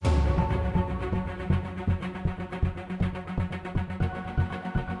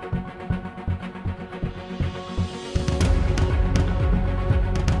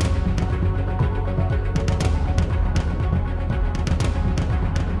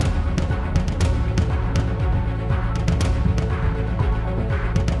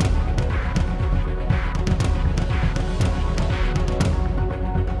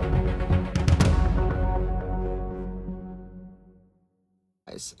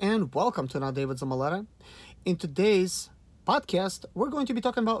and welcome to Now David Zamaleta. In today's podcast, we're going to be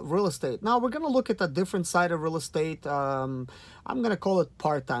talking about real estate. Now, we're going to look at a different side of real estate. I'm going to call it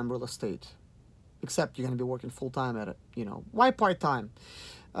part-time real estate, except you're going to be working full-time at it. Why part-time?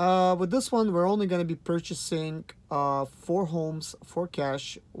 With this one, we're only going to be purchasing 4 homes for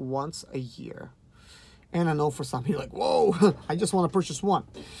cash once a year. And I know for some you're like, whoa, I just want to purchase one.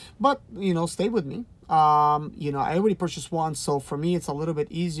 But, stay with me. I already purchased one. So for me, it's a little bit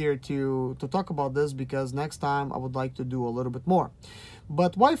easier to talk about this because next time I would like to do a little bit more.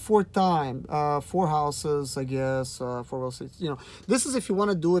 But why 4 houses, I guess, 4 real estate. This is if you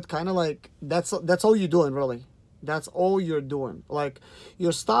want to do it kind of like that's all you're doing, really. That's all you're doing. Like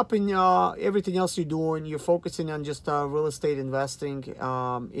you're stopping everything else you're doing. You're focusing on just real estate investing,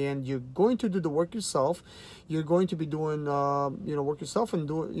 and you're going to do the work yourself. You're going to be doing work yourself and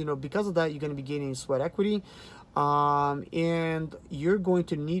do because of that you're going to be gaining sweat equity, and you're going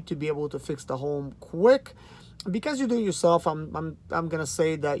to need to be able to fix the home quick. Because you're doing it yourself, I'm gonna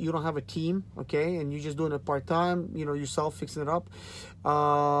say that you don't have a team, okay, and you're just doing it part time. Yourself fixing it up.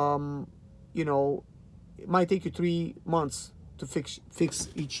 It might take you 3 months to fix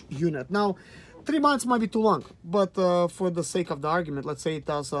each unit. Now, 3 months might be too long, but for the sake of the argument, let's say it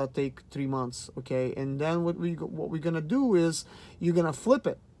does take 3 months, okay? And then what we're gonna do is you're gonna flip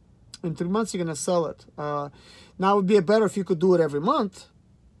it. In 3 months, you're gonna sell it. Now, it would be better if you could do it every month,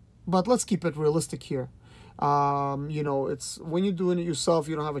 but let's keep it realistic here. It's when you're doing it yourself,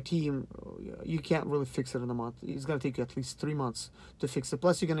 you don't have a team, you can't really fix it in a month. It's going to take you at least 3 months to fix it.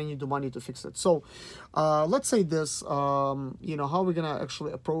 Plus, you're going to need the money to fix it. So, let's say this, how we're going to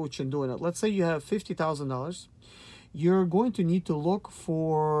actually approach and doing it. Let's say you have $50,000. You're going to need to look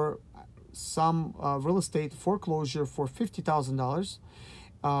for some real estate foreclosure for $50,000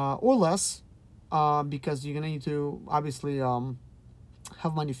 or less, because you're going to need to obviously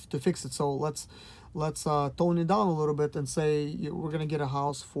have money to fix it. So let's tone it down a little bit and say we're gonna get a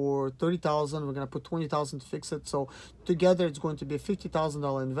house for $30,000. We're gonna put $20,000 to fix it. So together it's going to be a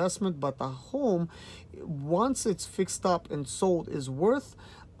 $50,000 investment. But the home, once it's fixed up and sold, is worth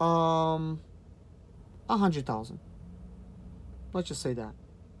 $100,000. Let's just say that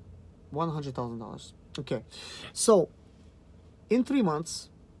 $100,000. Okay, so in 3 months,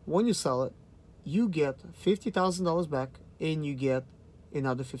 when you sell it, you get $50,000 back, and you get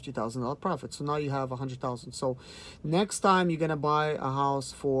another $50,000 profit. So now you have $100,000. So next time you're gonna buy a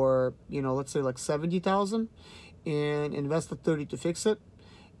house for let's say like $70,000 and invest the 30 to fix it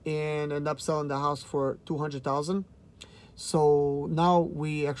and end up selling the house for $200,000. So now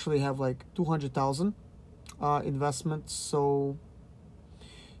we actually have like $200,000 investment. So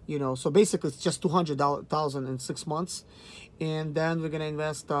so basically it's just $200,000 in 6 months, and then we're gonna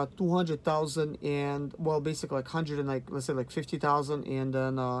invest $200,000 and basically like 100 and like let's say like 50,000, and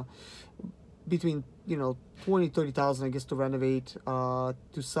then between 20-30,000 I guess to renovate,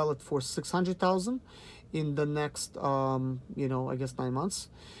 to sell it for 600,000 in the next I guess 9 months,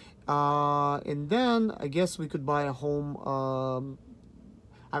 and then I guess we could buy a home.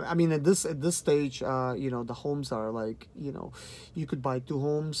 I mean, at this stage, the homes are like, you could buy 2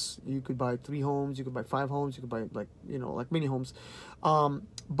 homes, you could buy 3 homes, you could buy 5 homes, you could buy like, like mini homes.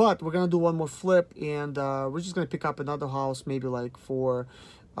 But we're gonna do one more flip, and we're just gonna pick up another house, maybe like for,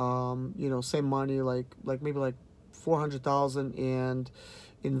 same money, like maybe like 400,000, and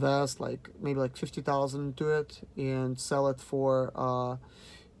invest like maybe like 50,000 into it, and sell it for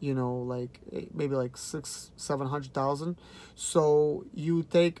like maybe like 600,000-700,000. So you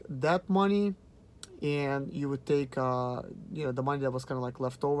take that money, and you would take the money that was kind of like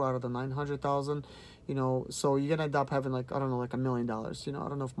left over out of the 900,000. So you're gonna end up having like, I don't know, like $1 million. I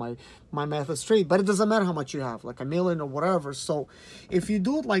don't know if my math is straight, but it doesn't matter how much you have, like $1 million or whatever. So if you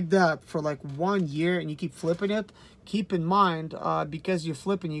do it like that for like 1 year and you keep flipping it, keep in mind, because you're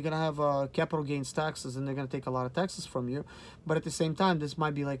flipping, you're gonna have capital gains taxes, and they're gonna take a lot of taxes from you. But at the same time, this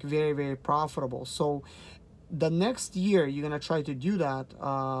might be like very, very profitable. So the next year you're gonna try to do that.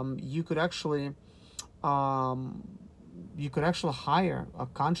 You could actually hire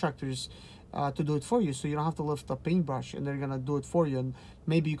contractors to do it for you, so you don't have to lift a paintbrush, and they're gonna do it for you. And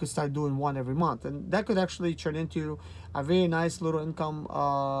maybe you could start doing one every month, and that could actually turn into a very nice little income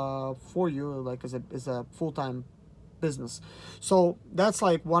for you, like as a full-time business. So that's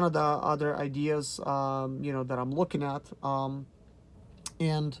like one of the other ideas that I'm looking at,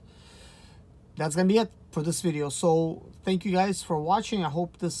 and that's gonna be it for this video. So thank you guys for watching. I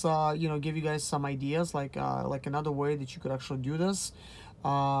hope this give you guys some ideas, like another way that you could actually do this.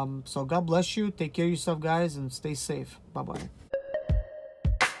 So God bless you, take care of yourself, guys, and stay safe. Bye bye.